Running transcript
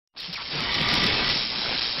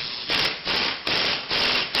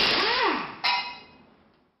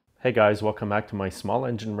Hey guys, welcome back to my small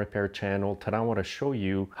engine repair channel. Today I want to show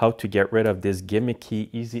you how to get rid of this gimmicky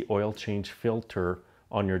easy oil change filter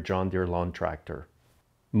on your John Deere lawn tractor.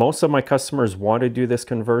 Most of my customers want to do this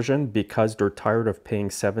conversion because they're tired of paying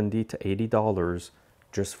 $70 to $80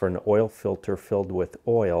 just for an oil filter filled with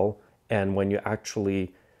oil. And when you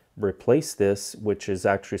actually replace this, which is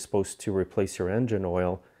actually supposed to replace your engine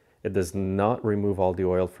oil, it does not remove all the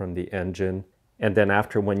oil from the engine. And then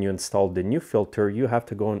after, when you install the new filter, you have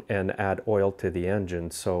to go and add oil to the engine.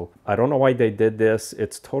 So I don't know why they did this.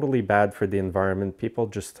 It's totally bad for the environment. People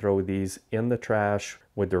just throw these in the trash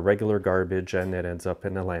with their regular garbage and it ends up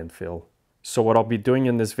in a landfill. So what I'll be doing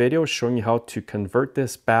in this video is showing you how to convert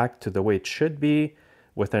this back to the way it should be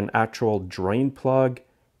with an actual drain plug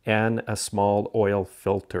and a small oil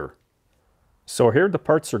filter. So here are the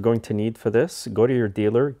parts you're going to need for this. Go to your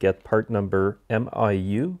dealer, get part number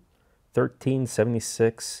MIU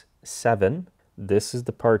 13767. This is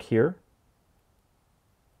the part here,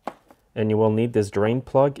 and you will need this drain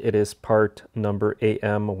plug. It is part number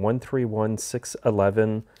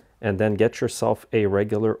AM131611, and then get yourself a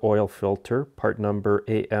regular oil filter, part number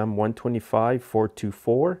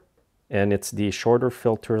AM125424, and it's the shorter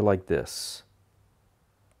filter like this.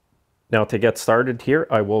 Now to get started here,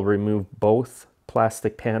 I will remove both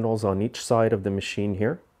plastic panels on each side of the machine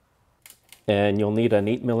here. And you'll need an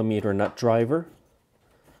 8mm nut driver,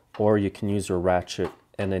 or you can use your ratchet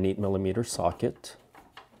and an 8mm socket.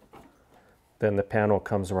 Then the panel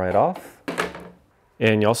comes right off.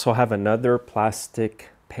 And you also have another plastic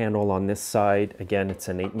panel on this side. Again, it's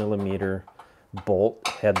an 8mm bolt,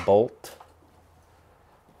 head bolt.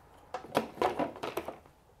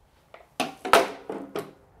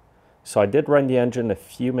 So I did run the engine a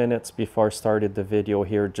few minutes before I started the video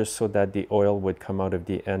here, just so that the oil would come out of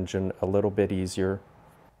the engine a little bit easier.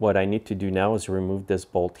 What I need to do now is remove this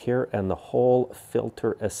bolt here, and the whole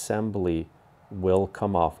filter assembly will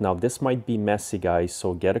come off. Now this might be messy, guys,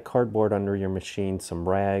 so get a cardboard under your machine, some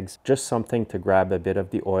rags, just something to grab a bit of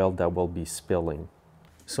the oil that will be spilling.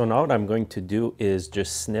 So now what I'm going to do is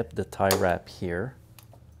just snip the tie wrap here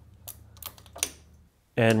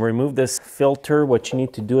and remove this filter. What you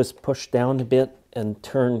need to do is push down a bit and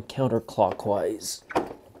turn counterclockwise.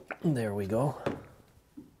 There we go.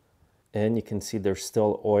 And you can see there's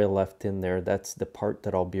still oil left in there. That's the part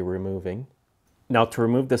that I'll be removing. Now to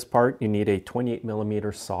remove this part, you need a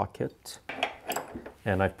 28mm socket.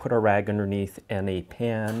 And I've put a rag underneath and a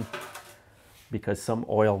pan because some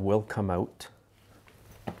oil will come out.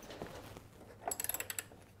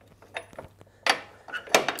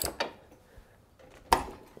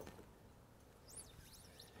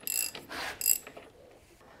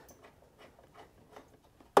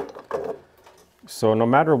 So no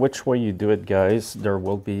matter which way you do it, guys, there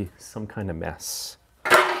will be some kind of mess.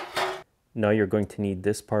 Now you're going to need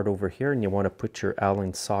this part over here, and you want to put your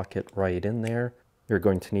Allen socket right in there. You're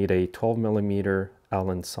going to need a 12mm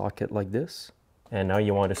Allen socket like this. And now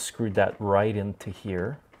you want to screw that right into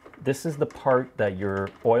here. This is the part that your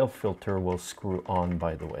oil filter will screw on,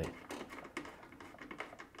 by the way.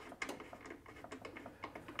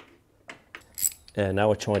 And now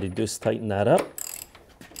what you want to do is tighten that up.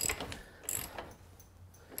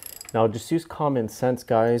 Now just use common sense,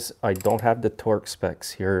 guys. I don't have the torque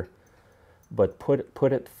specs here, but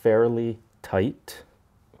put it fairly tight.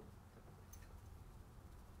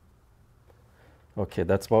 Okay,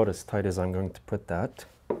 that's about as tight as I'm going to put that.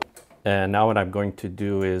 And now what I'm going to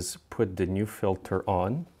do is put the new filter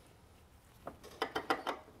on.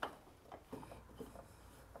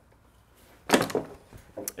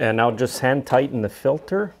 And now just hand tighten the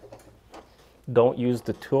filter. Don't use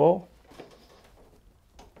the tool.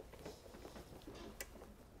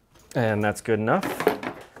 And that's good enough.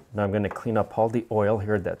 Now I'm going to clean up all the oil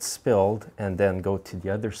here that's spilled and then go to the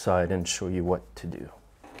other side and show you what to do.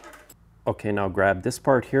 Okay, now grab this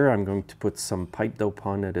part here. I'm going to put some pipe dope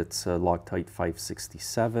on it. It's Loctite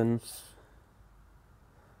 567.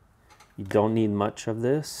 You don't need much of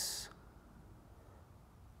this.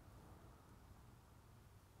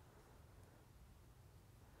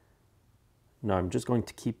 Now I'm just going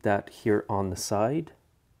to keep that here on the side.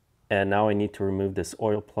 And now I need to remove this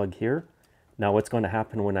oil plug here. Now what's going to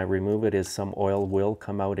happen when I remove it is some oil will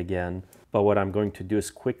come out again. But what I'm going to do is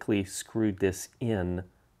quickly screw this in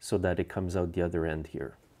so that it comes out the other end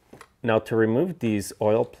here. Now to remove these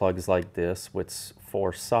oil plugs like this with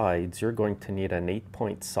 4 sides, you're going to need an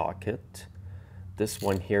 8-point socket. This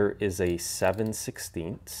one here is a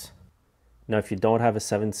 7/16. Now if you don't have a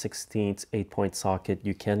 7/16 8-point socket,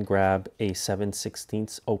 you can grab a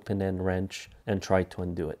 7/16 open end wrench and try to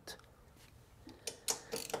undo it.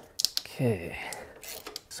 Okay,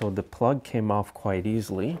 so the plug came off quite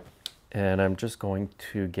easily. And I'm just going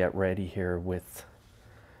to get ready here with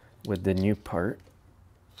the new part.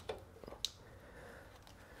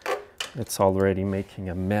 It's already making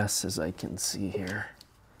a mess, as I can see here.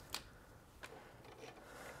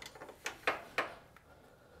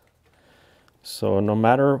 So no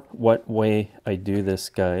matter what way I do this,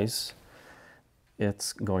 guys,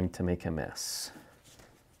 it's going to make a mess.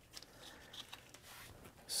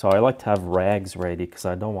 So I like to have rags ready because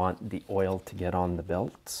I don't want the oil to get on the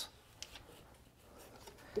belts.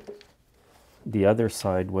 The other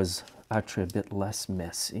side was actually a bit less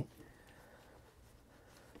messy.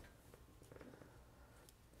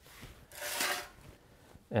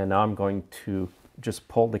 And now I'm going to just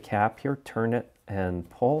pull the cap here, turn it and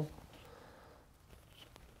pull.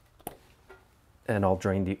 And I'll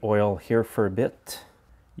drain the oil here for a bit.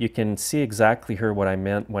 You can see exactly here what I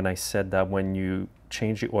meant when I said that when you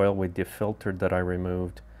change the oil with the filter that I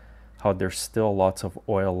removed, how there's still lots of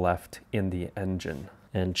oil left in the engine.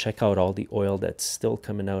 And check out all the oil that's still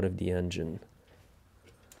coming out of the engine.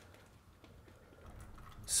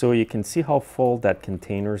 So you can see how full that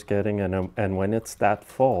container is getting, and when it's that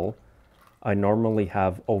full, I normally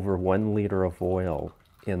have over 1 liter of oil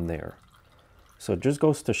in there. So it just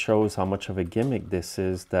goes to show how much of a gimmick this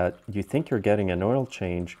is, that you think you're getting an oil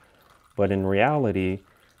change, but in reality,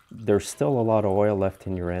 there's still a lot of oil left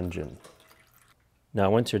in your engine. Now,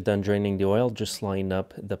 once you're done draining the oil, just line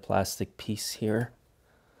up the plastic piece here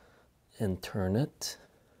and turn it.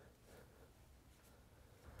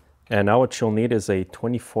 And now what you'll need is a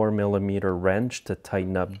 24mm wrench to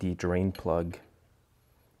tighten up the drain plug.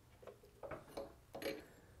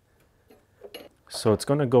 So it's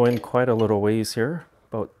going to go in quite a little ways here,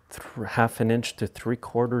 about ½ an inch to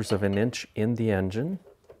 3/4 of an inch in the engine.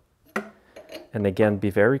 And again,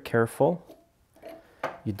 be very careful.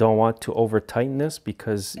 You don't want to over tighten this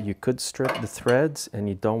because you could strip the threads, and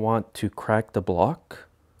you don't want to crack the block.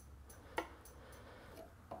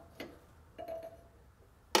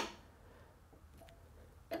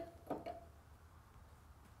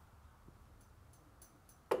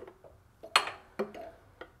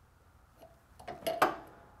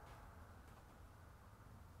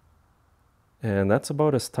 And that's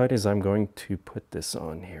about as tight as I'm going to put this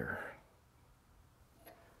on here.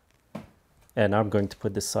 And I'm going to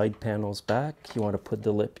put the side panels back. You want to put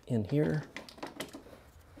the lip in here.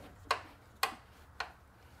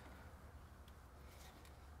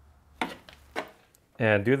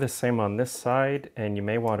 And do the same on this side, and you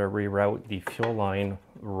may want to reroute the fuel line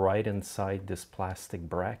right inside this plastic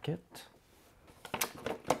bracket.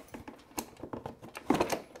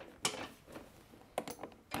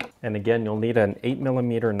 And again, you'll need an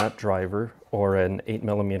 8mm nut driver or an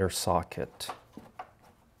 8mm socket.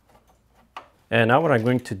 And now what I'm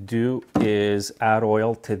going to do is add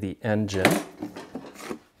oil to the engine.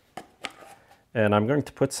 And I'm going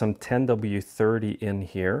to put some 10W30 in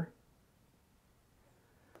here.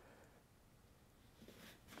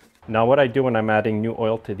 Now what I do when I'm adding new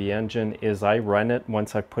oil to the engine is I run it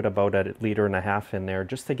once I put about 1.5 liters in there,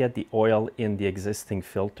 just to get the oil in the existing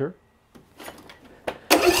filter.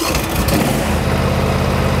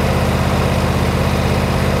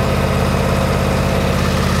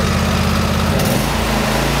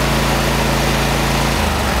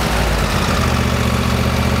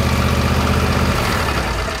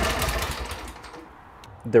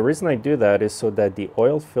 The reason I do that is so that the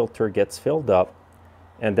oil filter gets filled up,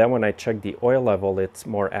 and then when I check the oil level, it's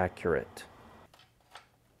more accurate.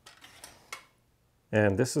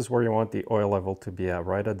 And this is where you want the oil level to be at,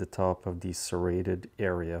 right at the top of the serrated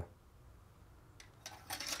area.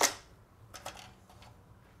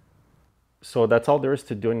 So that's all there is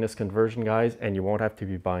to doing this conversion, guys, and you won't have to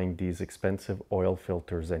be buying these expensive oil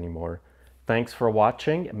filters anymore. Thanks for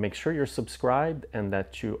watching. Make sure you're subscribed and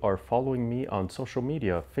that you are following me on social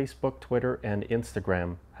media, Facebook, Twitter, and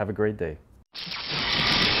Instagram. Have a great day.